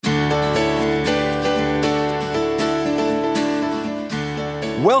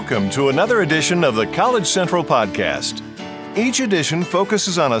Welcome to another edition of the College Central Podcast. Each edition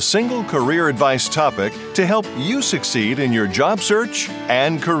focuses on a single career advice topic to help you succeed in your job search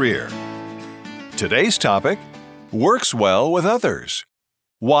and career. Today's topic, works well with others.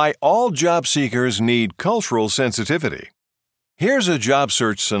 Why all job seekers need cultural sensitivity. Here's a job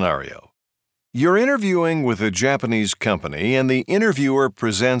search scenario. You're interviewing with a Japanese company and the interviewer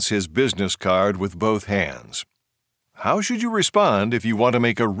presents his business card with both hands. How should you respond if you want to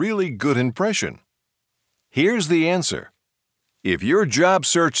make a really good impression? Here's the answer. If you're job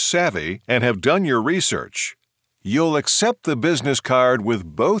search savvy and have done your research, you'll accept the business card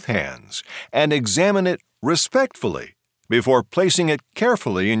with both hands and examine it respectfully before placing it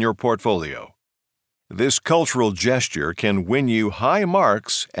carefully in your portfolio. This cultural gesture can win you high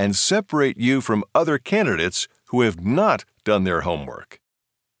marks and separate you from other candidates who have not done their homework.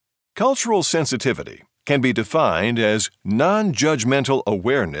 Cultural sensitivity can be defined as non-judgmental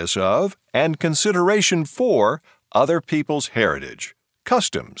awareness of and consideration for other people's heritage,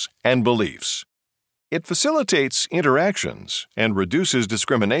 customs, and beliefs. It facilitates interactions and reduces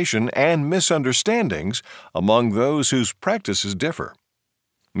discrimination and misunderstandings among those whose practices differ.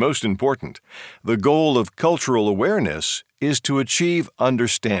 Most important, the goal of cultural awareness is to achieve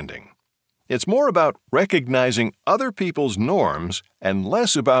understanding. It's more about recognizing other people's norms and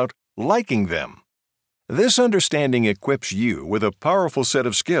less about liking them. This understanding equips you with a powerful set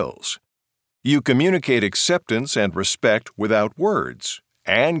of skills. You communicate acceptance and respect without words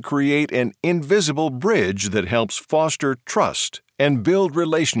and create an invisible bridge that helps foster trust and build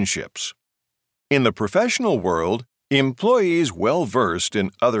relationships. In the professional world, employees well-versed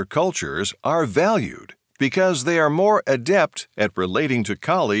in other cultures are valued because they are more adept at relating to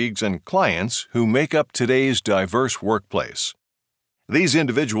colleagues and clients who make up today's diverse workplace. These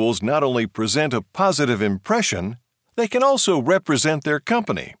individuals not only present a positive impression, they can also represent their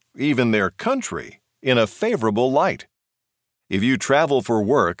company, even their country, in a favorable light. If you travel for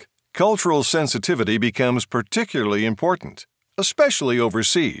work, cultural sensitivity becomes particularly important, especially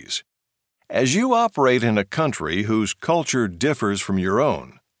overseas. As you operate in a country whose culture differs from your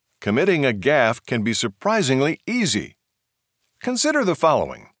own, committing a gaffe can be surprisingly easy. Consider the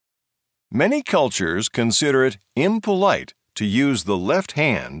following. Many cultures consider it impolite to use the left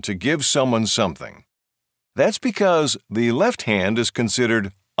hand to give someone something. That's because the left hand is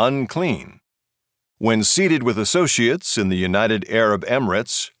considered unclean. When seated with associates in the United Arab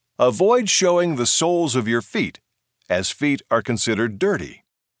Emirates, avoid showing the soles of your feet, as feet are considered dirty.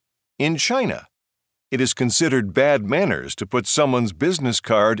 In China, it is considered bad manners to put someone's business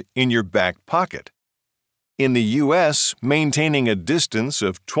card in your back pocket. In the U.S., maintaining a distance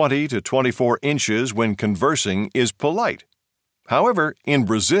of 20 to 24 inches when conversing is polite. However, in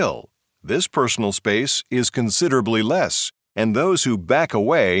Brazil, this personal space is considerably less, and those who back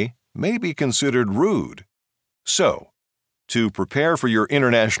away may be considered rude. So, to prepare for your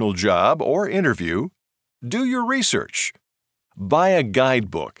international job or interview, do your research. Buy a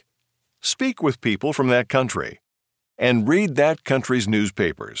guidebook. Speak with people from that country, and read that country's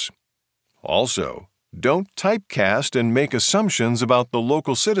newspapers. Also, don't typecast and make assumptions about the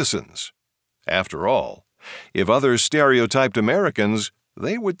local citizens. After all, if others stereotyped Americans,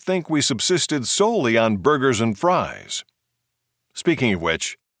 they would think we subsisted solely on burgers and fries. Speaking of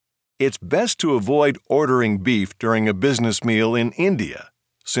which, it's best to avoid ordering beef during a business meal in India,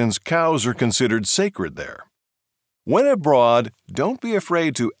 since cows are considered sacred there. When abroad, don't be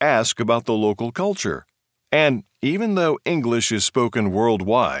afraid to ask about the local culture. And even though English is spoken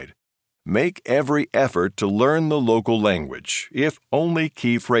worldwide, make every effort to learn the local language, if only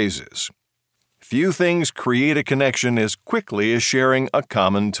key phrases. Few things create a connection as quickly as sharing a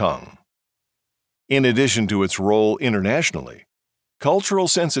common tongue. In addition to its role internationally, cultural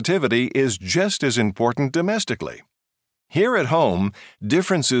sensitivity is just as important domestically. Here at home,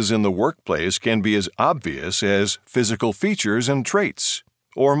 differences in the workplace can be as obvious as physical features and traits,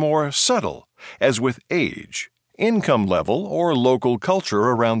 or more subtle, as with age, income level, or local culture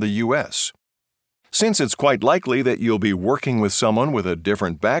around the U.S. Since it's quite likely that you'll be working with someone with a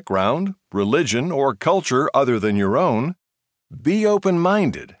different background, religion, or culture other than your own, be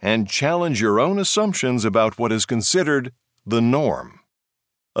open-minded and challenge your own assumptions about what is considered the norm.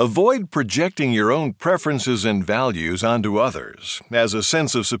 Avoid projecting your own preferences and values onto others, as a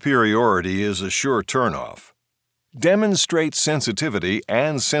sense of superiority is a sure turnoff. Demonstrate sensitivity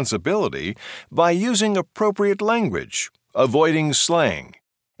and sensibility by using appropriate language, avoiding slang,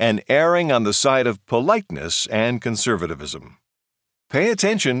 and erring on the side of politeness and conservatism. Pay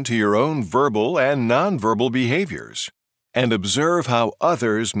attention to your own verbal and nonverbal behaviors, and observe how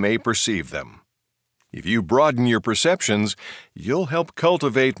others may perceive them. If you broaden your perceptions, you'll help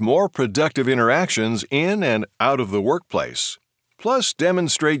cultivate more productive interactions in and out of the workplace, plus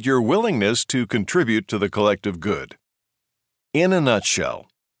demonstrate your willingness to contribute to the collective good. In a nutshell,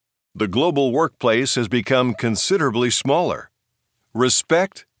 the global workplace has become considerably smaller.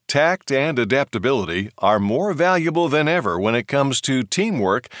 Respect, tact, and adaptability are more valuable than ever when it comes to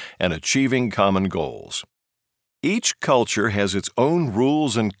teamwork and achieving common goals. Each culture has its own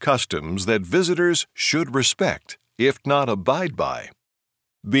rules and customs that visitors should respect, if not abide by.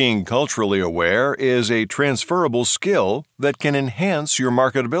 Being culturally aware is a transferable skill that can enhance your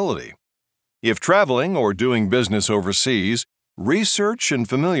marketability. If traveling or doing business overseas, research and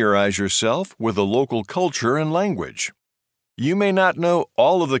familiarize yourself with the local culture and language. You may not know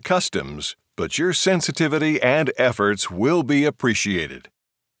all of the customs, but your sensitivity and efforts will be appreciated.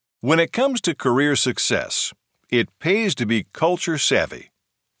 When it comes to career success, it pays to be culture savvy.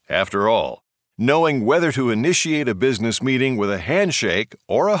 After all, knowing whether to initiate a business meeting with a handshake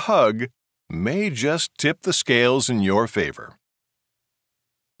or a hug may just tip the scales in your favor.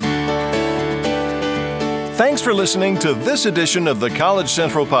 Thanks for listening to this edition of the College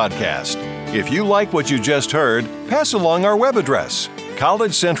Central Podcast. If you like what you just heard, pass along our web address,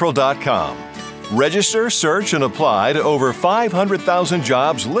 collegecentral.com. Register, search, and apply to over 500,000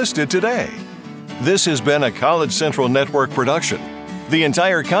 jobs listed today. This has been a College Central Network production. The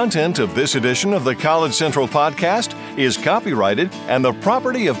entire content of this edition of the College Central Podcast is copyrighted and the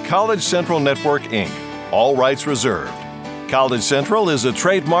property of College Central Network, Inc., all rights reserved. College Central is a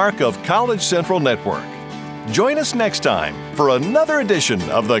trademark of College Central Network. Join us next time for another edition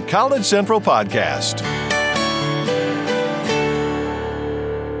of the College Central Podcast.